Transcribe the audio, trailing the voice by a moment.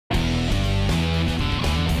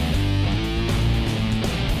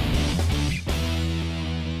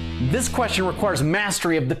This question requires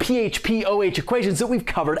mastery of the pH-pOH equations that we've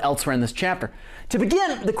covered elsewhere in this chapter. To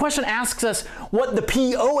begin, the question asks us what the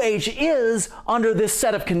pOH is under this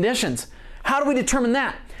set of conditions. How do we determine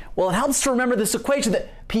that? Well, it helps to remember this equation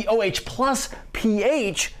that pOH plus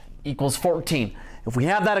pH equals 14. If we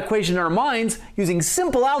have that equation in our minds, using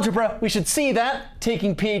simple algebra, we should see that,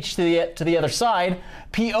 taking pH to the other side,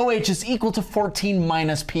 pOH is equal to 14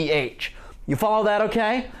 minus pH. You follow that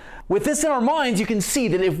okay? With this in our minds, you can see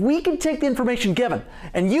that if we can take the information given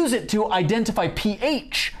and use it to identify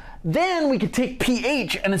pH, then we could take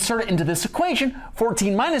pH and insert it into this equation.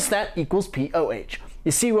 14 minus that equals pOH.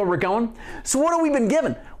 You see where we're going? So what have we been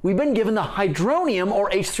given? We've been given the hydronium or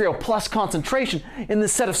H3O plus concentration in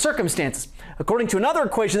this set of circumstances. According to another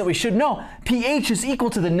equation that we should know, pH is equal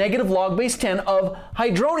to the negative log base 10 of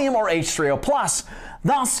hydronium or H3O plus.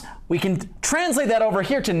 Thus, we can translate that over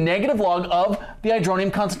here to negative log of the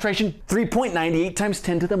hydronium concentration, 3.98 times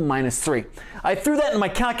 10 to the minus 3. I threw that in my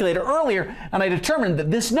calculator earlier, and I determined that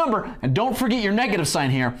this number, and don't forget your negative sign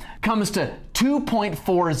here, comes to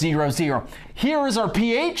 2.400. Here is our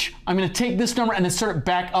pH. I'm going to take this number and insert it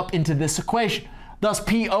back up into this equation. Thus,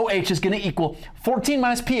 pOH is going to equal 14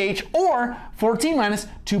 minus pH, or 14 minus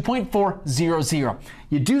 2.400.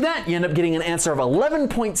 You do that, you end up getting an answer of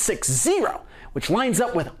 11.60, which lines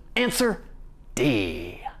up with answer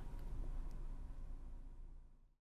D.